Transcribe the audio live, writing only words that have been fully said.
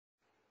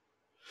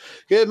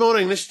Good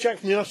morning, this is Jack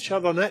from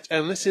theartofchart.net,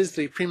 and this is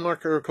the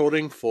pre-market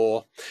recording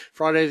for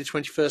Friday the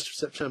 21st of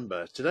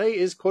September. Today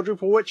is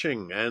quadruple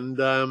witching,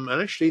 and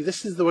actually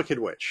this is the Wicked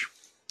Witch.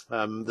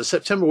 The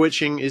September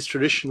witching is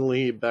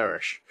traditionally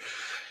bearish.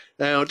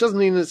 Now, it doesn't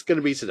mean it's going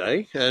to be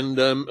today, and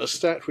a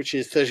stat which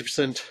is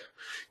 30%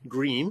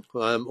 green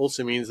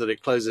also means that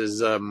it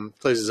closes up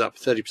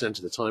 30%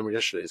 of the time, which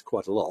actually is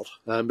quite a lot,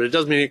 but it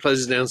does mean it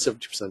closes down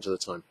 70% of the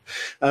time.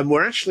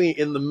 We're actually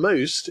in the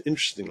most,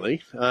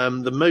 interestingly,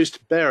 the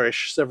most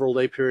bearish several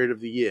day period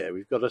of the year.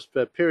 We've got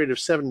a period of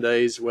 7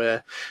 days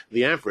where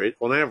the average,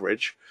 on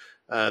average,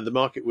 the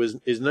market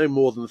is no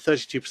more than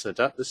 32%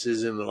 up. This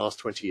is in the last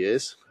 20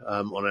 years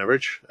on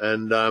average,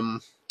 and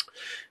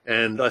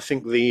I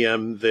think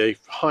the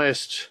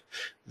highest,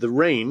 the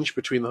range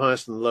between the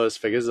highest and the lowest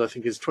figures, I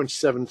think, is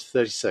 27 to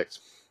 36.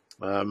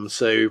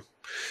 So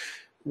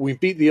we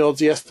beat the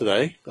odds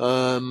yesterday.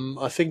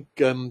 I think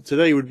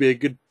today would be a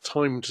good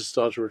time to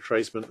start a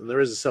retracement, and there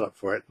is a setup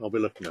for it. I'll be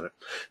looking at it.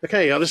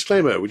 Okay, our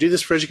disclaimer. We do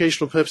this for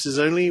educational purposes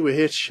only. We're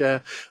here to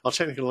share our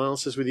technical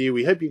analysis with you.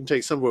 We hope you can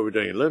take some of what we're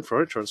doing and learn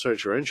from it, transfer it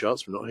to your own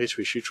charts. We're not here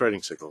to issue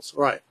trading signals.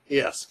 All right,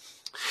 yes.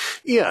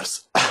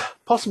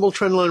 Possible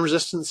trendline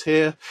resistance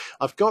here.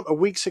 I've got a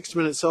weak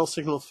 60-minute sell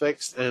signal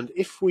fixed, and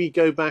if we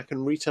go back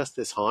and retest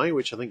this high,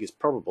 which I think is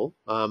probable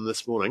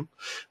this morning,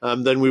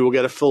 then we will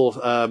get a full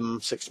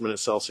 60-minute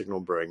sell signal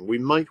brewing. We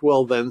might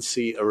well then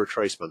see a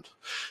retracement,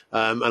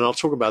 and I'll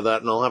talk about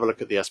that, and I'll have a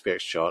look at the SPX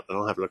chart, and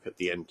I'll have a look at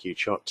the NQ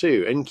chart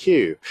too.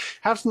 NQ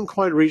hasn't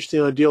quite reached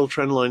the ideal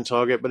trendline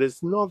target, but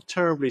it's not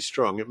terribly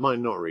strong. It might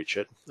not reach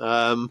it.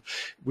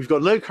 We've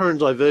got no current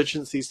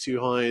divergence. These two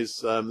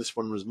highs, this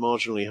one was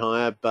marginally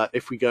higher, but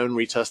if we go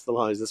and retest the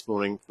highs this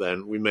morning,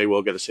 then we may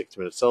well get a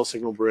 60-minute sell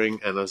signal brewing,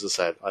 and as I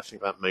said, I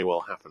think that may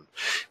well happen.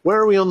 Where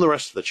are we on the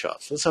rest of the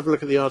charts? Let's have a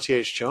look at the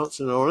RTH charts,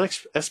 and on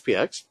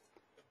SPX,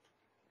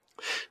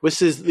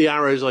 this is the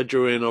arrows I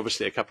drew in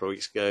obviously a couple of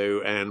weeks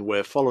ago, and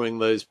we're following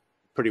those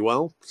pretty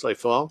well so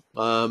far.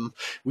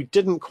 We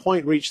didn't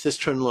quite reach this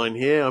trend line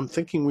here. I'm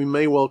thinking we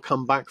may well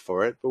come back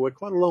for it, but we're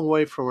quite a long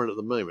way from it at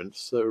the moment,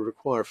 so it would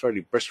require a fairly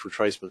brisk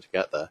retracement to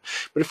get there.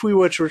 But if we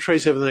were to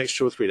retrace over the next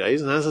 2 or 3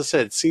 days, and as I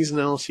said,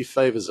 seasonality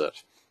favors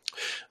it,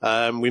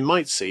 we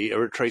might see a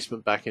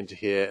retracement back into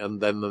here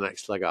and then the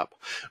next leg up.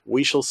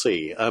 We shall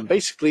see.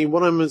 Basically,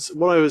 what I was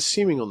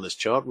assuming on this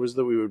chart was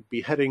that we would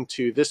be heading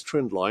to this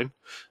trend line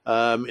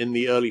in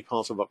the early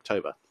part of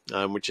October,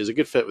 which is a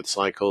good fit with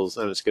cycles,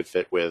 and it's a good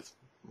fit with,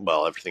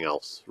 well, everything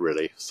else,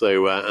 really.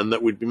 So, and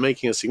that would be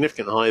making a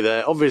significant high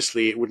there.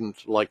 Obviously, it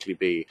wouldn't likely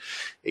be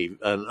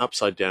an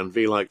upside-down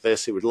V like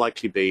this. It would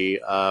likely be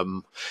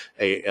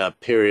a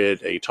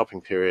period, a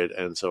topping period,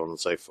 and so on and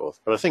so forth.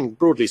 But I think,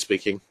 broadly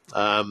speaking,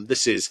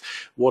 this is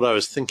what I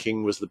was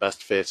thinking was the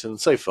best fit, and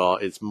so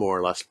far, it's more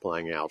or less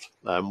playing out,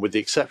 with the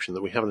exception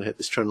that we haven't hit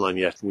this trend line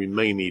yet, and we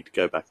may need to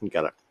go back and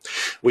get it.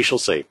 We shall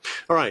see.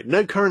 All right,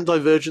 no current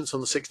divergence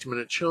on the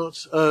 60-minute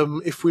chart.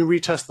 If we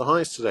retest the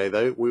highs today,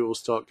 though, we will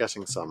start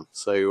getting some.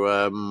 So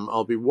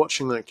I'll be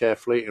watching that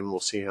carefully, and we'll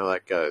see how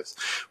that goes.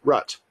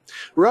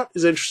 RUT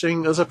is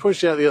interesting. As I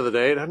pointed out the other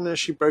day, it hadn't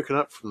actually broken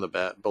up from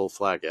the bull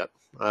flag yet.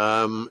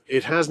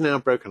 It has now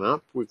broken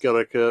up. We've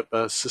got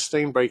a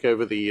sustained break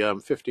over the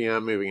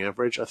 50-hour moving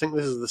average. I think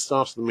this is the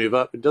start of the move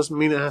up. It doesn't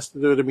mean it has to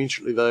do it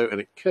immediately, though,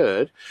 and it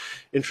could,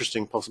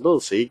 interesting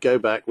possibility, go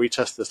back,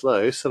 retest this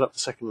low, set up the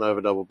second low of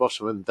a double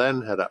bottom, and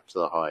then head up to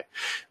the high.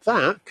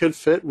 That could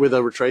fit with a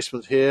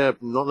retracement here.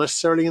 Not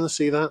necessarily going to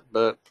see that,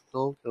 but,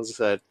 well, as I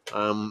said,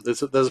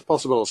 there's a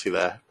possibility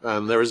there.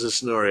 There is a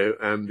scenario,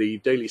 and the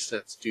daily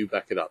stats do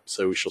back it up,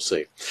 so we shall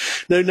see.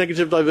 No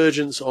negative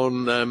divergence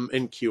on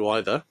NQ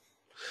either.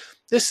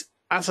 This,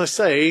 as I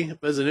say,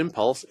 as an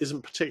impulse,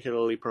 isn't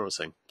particularly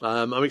promising.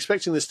 I'm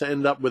expecting this to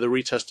end up with a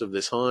retest of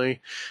this high.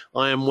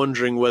 I am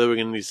wondering whether we're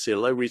going to need to see a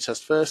low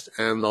retest first,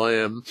 and I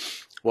am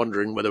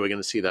wondering whether we're going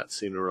to see that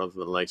sooner rather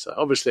than later.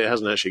 Obviously, it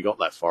hasn't actually got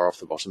that far off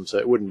the bottom, so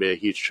it wouldn't be a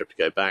huge trip to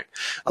go back.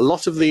 A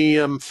lot of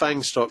the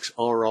FANG stocks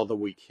are rather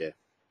weak here.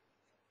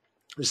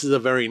 This is a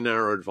very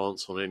narrow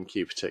advance on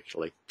NQ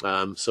particularly,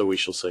 so we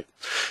shall see.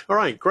 All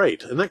right,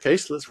 great. In that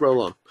case, let's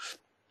roll on.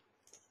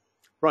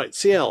 Right,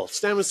 CL.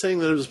 Stan was saying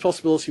that there was a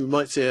possibility we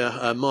might see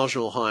a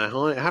marginal higher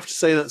high. I have to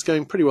say that's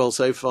going pretty well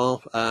so far.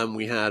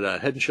 We had a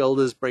head and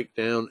shoulders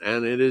breakdown,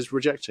 and it is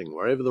rejecting.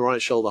 We're over the right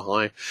shoulder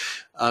high.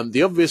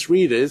 The obvious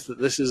read is that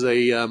this is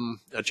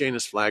a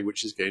Janus flag,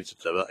 which is going to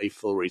deliver a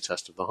full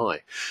retest of the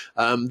high.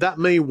 That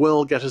may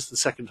well get us the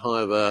second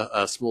high of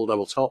a small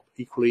double top.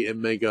 Equally, it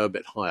may go a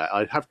bit higher.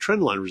 I'd have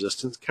trendline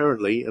resistance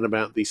currently in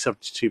about the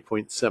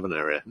 72.7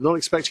 area. Not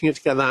expecting it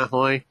to get that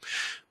high,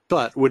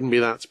 but wouldn't be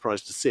that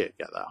surprised to see it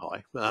get that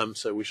high.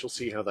 So we shall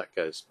see how that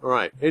goes. All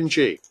right,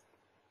 NG.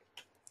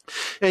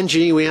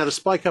 NG, we had a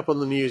spike up on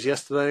the news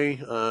yesterday,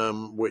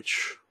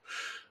 which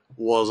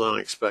was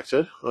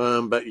unexpected,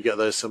 but you get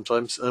those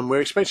sometimes.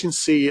 We're expecting to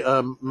see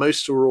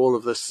most or all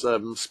of this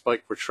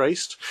spike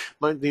retraced.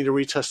 Might need a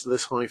retest of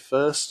this high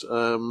first.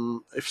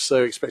 If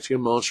so, expecting a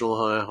marginal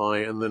higher high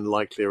and then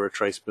likely a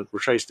retracement,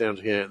 retrace down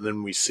to here, and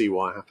then we see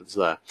what happens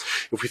there.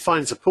 If we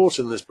find support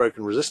in this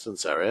broken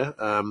resistance area,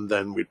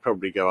 then we'd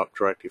probably go up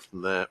directly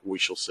from there. We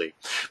shall see.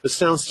 But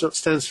stands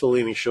still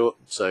leaning short,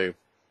 so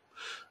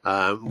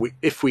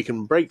if we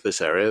can break this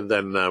area,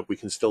 then we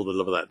can still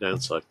deliver that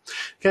downside.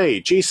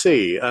 Okay,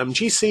 GC.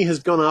 GC has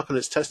gone up and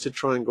it's tested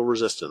triangle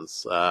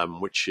resistance,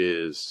 which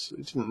it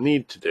didn't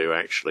need to do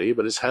actually,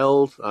 but it's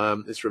held.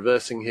 It's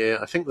reversing here.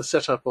 I think the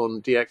setup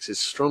on DX is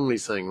strongly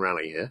saying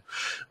rally here.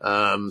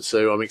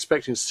 So I'm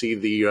expecting to see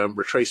the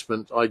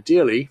retracement.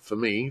 Ideally, for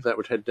me, that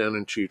would head down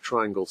into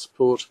triangle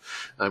support.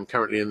 I'm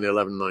currently in the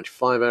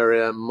 1195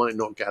 area. Might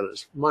not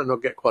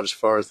get quite as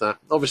far as that.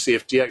 Obviously,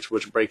 if DX were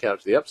to break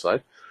out to the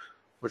upside,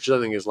 which I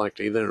don't think is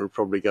likely, then it would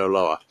probably go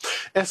lower.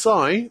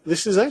 SI,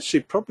 this is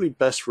actually probably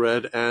best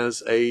read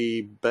as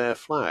a bear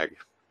flag.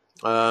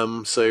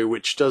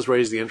 Which does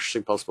raise the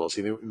interesting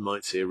possibility that we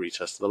might see a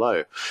retest of the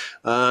low.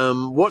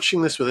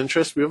 Watching this with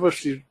interest, we've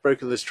obviously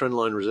broken this trend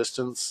line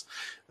resistance.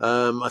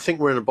 I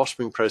think we're in a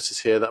bottoming process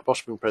here. That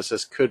bottoming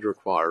process could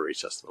require a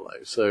retest of the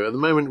low. So at the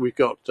moment, we've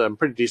got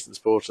pretty decent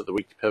support at the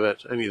weekly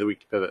pivot, only the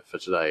weekly pivot for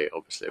today,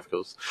 obviously, of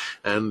course.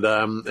 And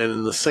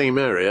in the same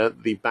area,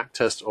 the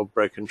backtest of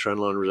broken trend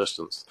line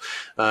resistance.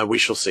 We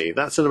shall see.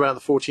 That's in about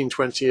the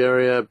 1420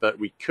 area, but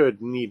we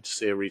could need to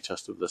see a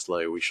retest of this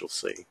low. We shall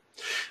see.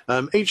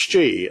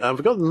 HG,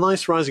 we've got a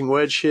nice rising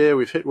wedge here.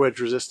 We've hit wedge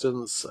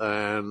resistance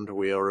and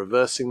we are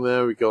reversing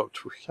there. We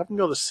haven't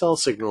got a sell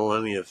signal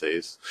on any of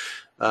these.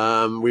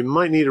 We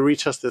might need to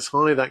retest this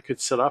high. That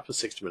could set up a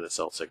 60-minute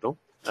sell signal.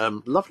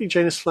 Lovely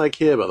Janus flag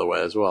here, by the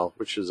way, as well,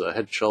 which is a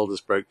head and shoulders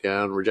broke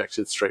down,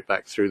 rejected straight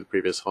back through the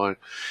previous high.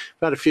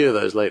 We've had a few of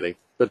those lately,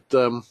 but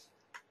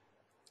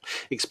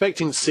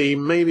expecting to see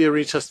maybe a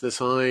retest of this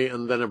high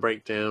and then a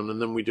breakdown,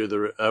 and then we do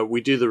the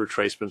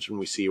retracement and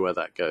we see where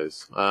that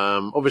goes.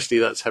 Obviously,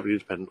 that's heavily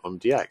dependent on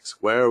DX.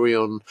 Where are we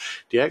on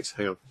DX?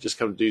 Hang on, just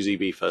come to do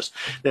ZB first.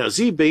 Now,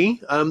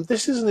 ZB,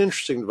 this is an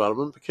interesting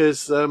development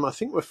because I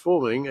think we're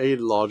forming a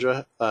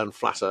larger and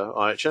flatter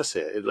IHS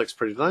here. It looks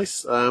pretty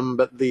nice,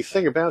 but the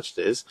thing about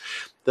it is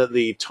that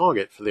the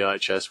target for the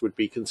IHS would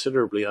be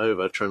considerably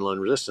over trendline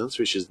resistance,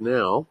 which is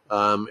now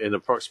in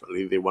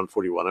approximately the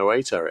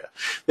 141.08 area.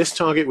 This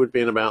target would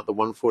be in about the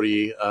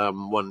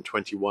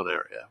 140.121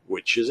 area,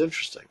 which is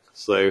interesting.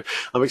 So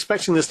I'm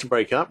expecting this to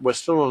break up. We're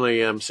still on a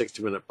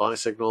 60-minute buy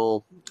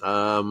signal.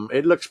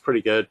 It looks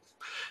pretty good.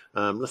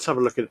 Let's have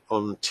a look at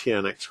on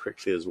TNX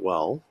quickly as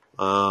well.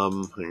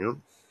 Hang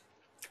on.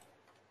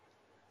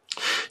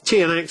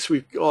 TNX,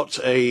 we've got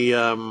a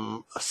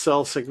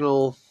sell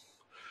signal.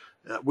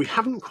 We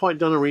haven't quite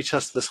done a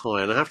retest of this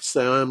high, and I have to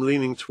say I am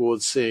leaning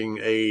towards seeing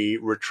a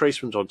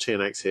retracement on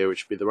TNX here,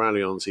 which would be the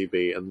rally on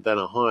ZB, and then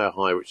a higher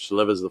high, which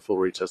delivers the full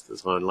retest of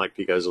this high and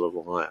likely goes a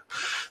little higher.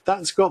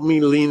 That's got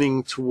me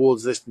leaning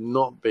towards this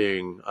not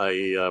being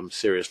a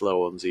serious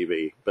low on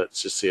ZB, but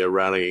to see a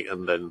rally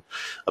and then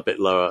a bit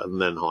lower and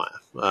then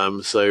higher.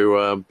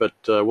 But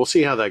we'll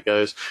see how that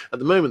goes. At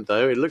the moment,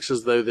 though, it looks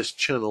as though this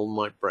channel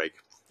might break.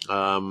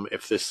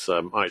 If this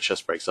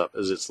IHS breaks up,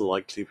 as it's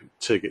likely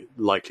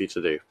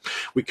to do.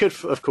 We could,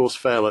 of course,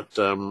 fail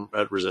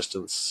at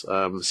resistance.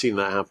 Seen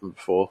that happen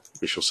before.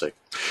 We shall see.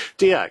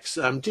 DX.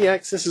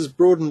 DX, this has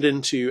broadened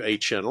into a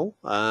channel.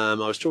 I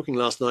was talking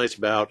last night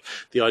about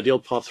the ideal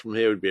path from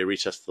here would be a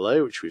retest of the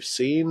low, which we've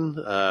seen,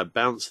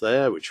 bounce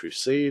there, which we've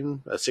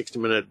seen, a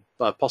 60-minute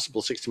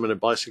possible 60-minute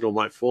buy signal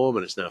might form,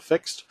 and it's now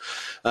fixed.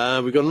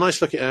 We've got a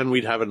nice look at, and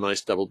we'd have a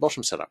nice double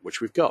bottom setup,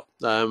 which we've got.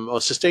 Our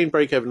sustained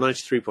break over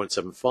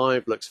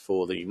 93.75 looks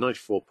for the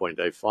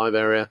 94.05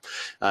 area,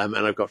 and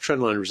I've got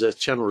trendline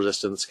channel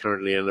resistance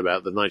currently in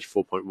about the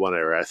 94.1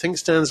 area. I think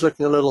stands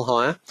looking a little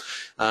higher,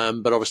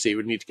 but obviously it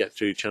would need to get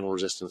through channel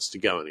resistance to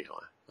go any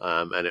higher,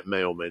 and it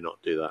may or may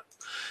not do that.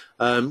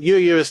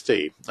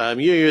 EURUSD.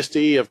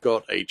 EURUSD, I've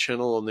got a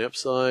channel on the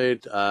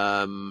upside,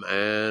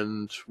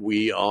 and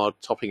we are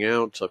topping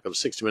out. I've got a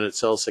 60-minute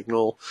sell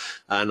signal,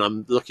 and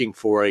I'm looking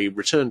for a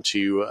return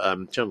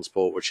to channel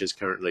support, which is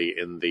currently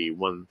in the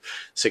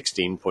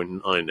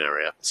 116.9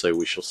 area. So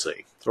we shall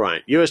see.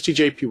 Right,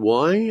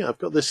 USD/JPY. I've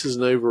got this as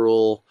an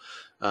overall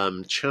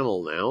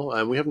channel now,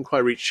 and we haven't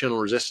quite reached channel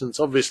resistance.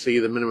 Obviously,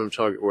 the minimum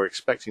target we're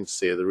expecting to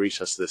see are the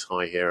retest of this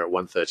high here at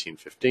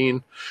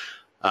 113.15.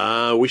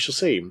 We shall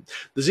see.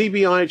 The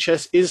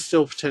ZB/IHS is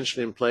still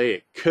potentially in play.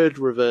 It could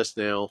reverse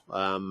now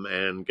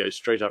and go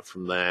straight up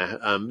from there,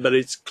 but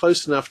it's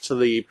close enough to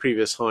the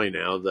previous high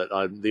now that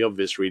the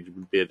obvious read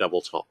would be a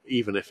double top,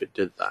 even if it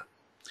did that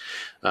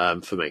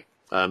for me.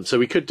 So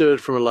we could do it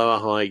from a lower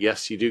high.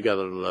 Yes, you do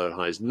gather on lower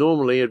highs.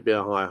 Normally, it'd be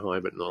a higher high,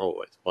 but not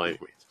always, by any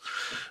means.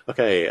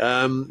 Okay,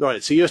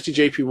 right, so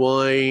USD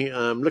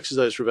JPY looks as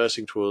though it's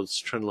reversing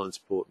towards trendline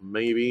support,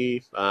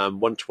 maybe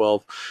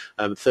 112,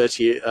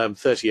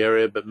 30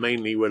 area, but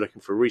mainly we're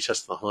looking for a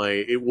retest of the high.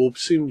 It will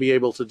soon be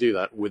able to do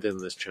that within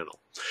this channel.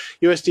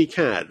 USD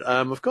CAD,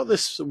 I've got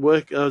this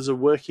as a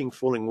working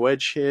falling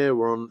wedge here.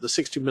 We're on the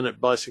 60-minute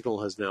buy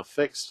signal has now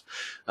fixed.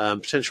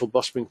 Potential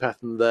bottoming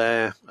pattern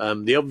there.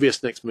 The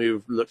obvious next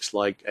move looks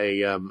like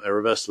a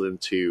reversal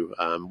into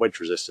wedge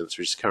resistance,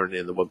 which is currently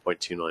in the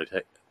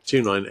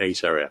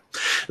 1.298 area.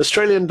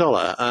 Australian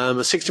dollar, a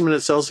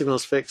 60-minute sell signal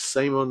is fixed,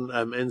 same on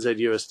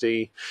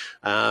NZUSD.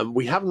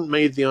 We haven't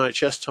made the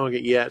IHS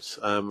target yet,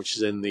 which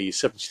is in the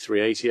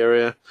 73.80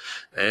 area,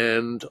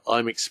 and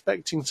I'm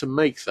expecting to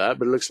make that,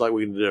 but it looks like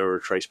we can do a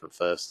retracement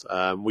first.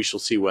 We shall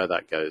see where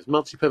that goes.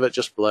 Monthly pivot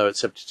just below at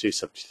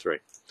 72.73.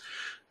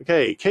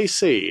 Okay,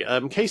 KC.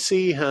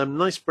 KC,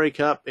 nice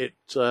break up. It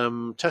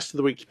tested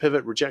the weekly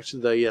pivot,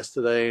 rejected there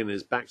yesterday, and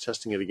is back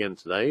testing it again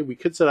today. We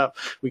could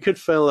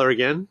fail there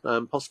again,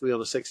 possibly on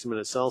a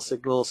 60-minute sell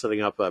signal,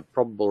 setting up a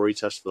probable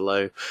retest of the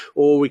low,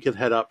 or we could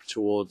head up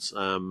towards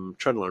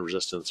trendline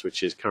resistance,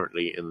 which is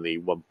currently in the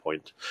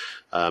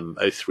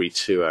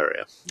 1.032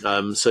 area.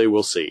 So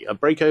we'll see. A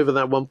break over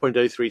that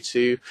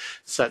 1.032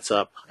 sets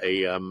up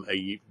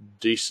a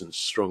decent,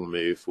 strong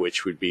move,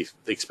 which we'd be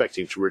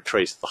expecting to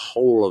retrace the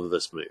whole of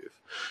this move,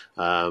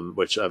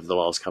 which over the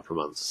last couple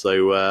of months.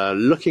 So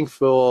looking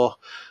for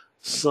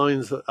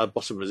signs that a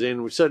bottom is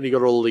in. We've certainly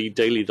got all the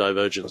daily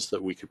divergence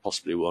that we could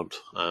possibly want.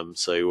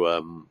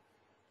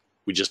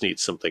 We just need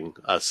something,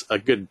 a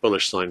good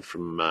bullish sign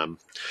from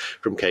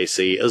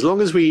KC. As long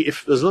as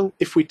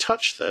if we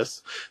touch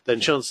this, then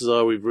chances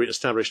are we've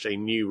established a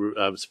new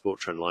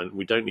support trend line.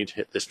 We don't need to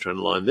hit this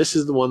trend line. This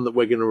is the one that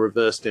we're going to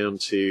reverse down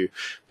to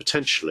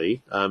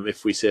potentially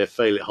if we see a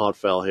hard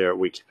fail here at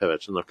weekly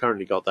pivot, and I've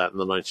currently got that in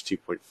the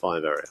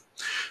 92.5 area.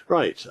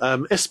 Right,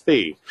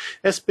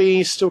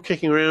 SB still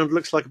kicking around.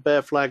 Looks like a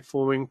bear flag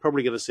forming.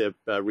 Probably going to see a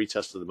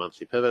retest of the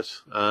monthly pivot,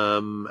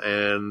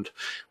 and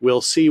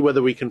we'll see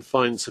whether we can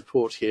find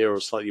support here or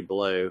slightly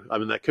below. I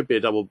mean, that could be a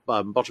double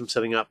bottom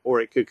setting up,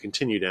 or it could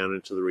continue down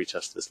into the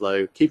retest of this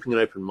low. Keeping an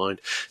open mind.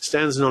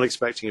 Stan's not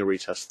expecting a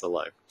retest of the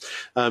low.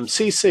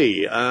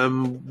 CC,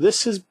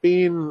 this has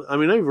been, I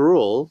mean,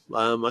 overall,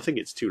 I think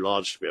it's too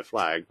large to be a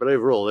flag, but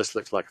overall this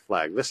looks like a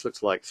flag. This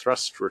looks like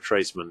thrust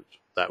retracement.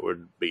 That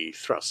would be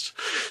thrust.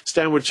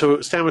 Stan was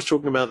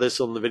talking about this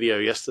on the video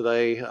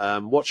yesterday,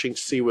 watching to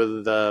see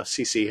whether the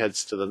CC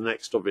heads to the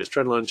next obvious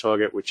trendline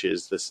target, which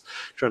is this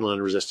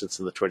trendline resistance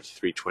in the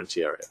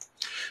 23.20 area.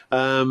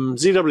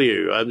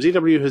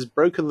 ZW has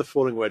broken the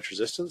falling wedge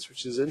resistance,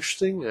 which is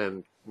interesting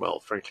and, well,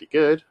 frankly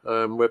good.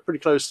 We're pretty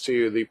close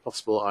to the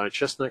possible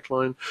IHS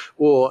neckline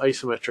or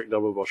asymmetric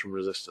double bottom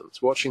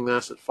resistance. Watching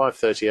that at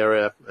 530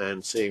 area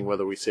and seeing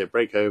whether we see a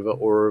breakover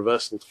or a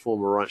reversal to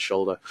form a right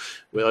shoulder.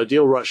 The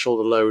ideal right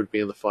shoulder low would be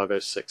in the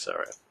 506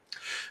 area.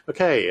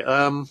 Okay,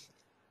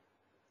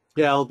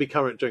 yeah, I'll be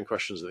doing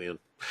questions at the end.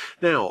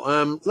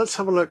 Now, let's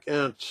have a look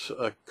at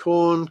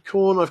corn.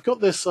 Corn, I've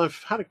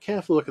had a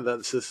careful look at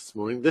this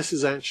morning. This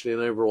is actually an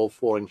overall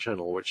falling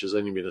channel, which has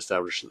only been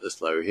established at this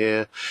low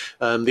here.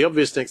 The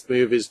obvious next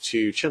move is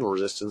to channel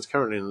resistance,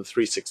 currently in the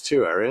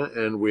 362 area,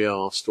 and we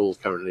are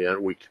stalled currently at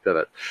weekly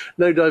pivot.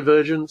 No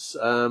divergence,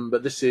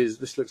 but this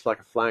looks like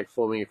a flag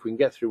forming. If we can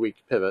get through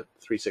weekly pivot,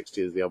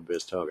 360 is the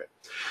obvious target.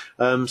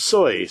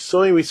 Soy,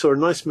 we saw a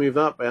nice move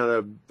up and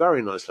a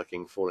very nice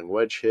looking falling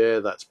wedge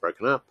here. That's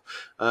broken up.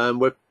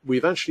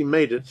 We've actually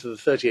made it to the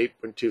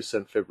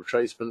 38.2% fib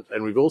retracement,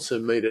 and we've also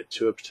made it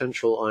to a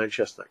potential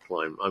IHS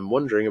neckline. I'm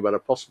wondering about a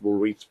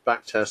possible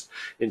back test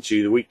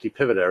into the weekly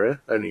pivot area.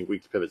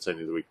 Weekly pivot's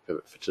only the weekly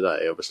pivot for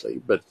today, obviously,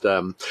 but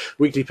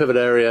weekly pivot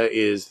area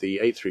is the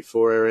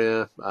 834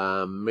 area,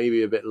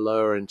 maybe a bit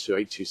lower into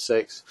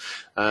 826,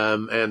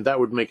 and that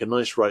would make a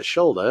nice right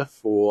shoulder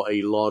for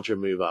a larger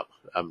move up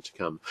to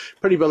come.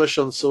 Pretty bullish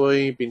on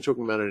soy, been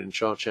talking about it in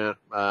chart chat,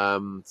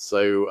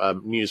 so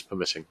news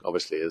permitting,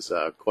 obviously, is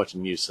quite a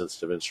news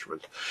sensitive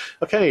instrument.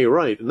 Okay,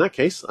 right, in that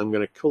case, I'm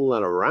going to call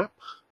that a wrap.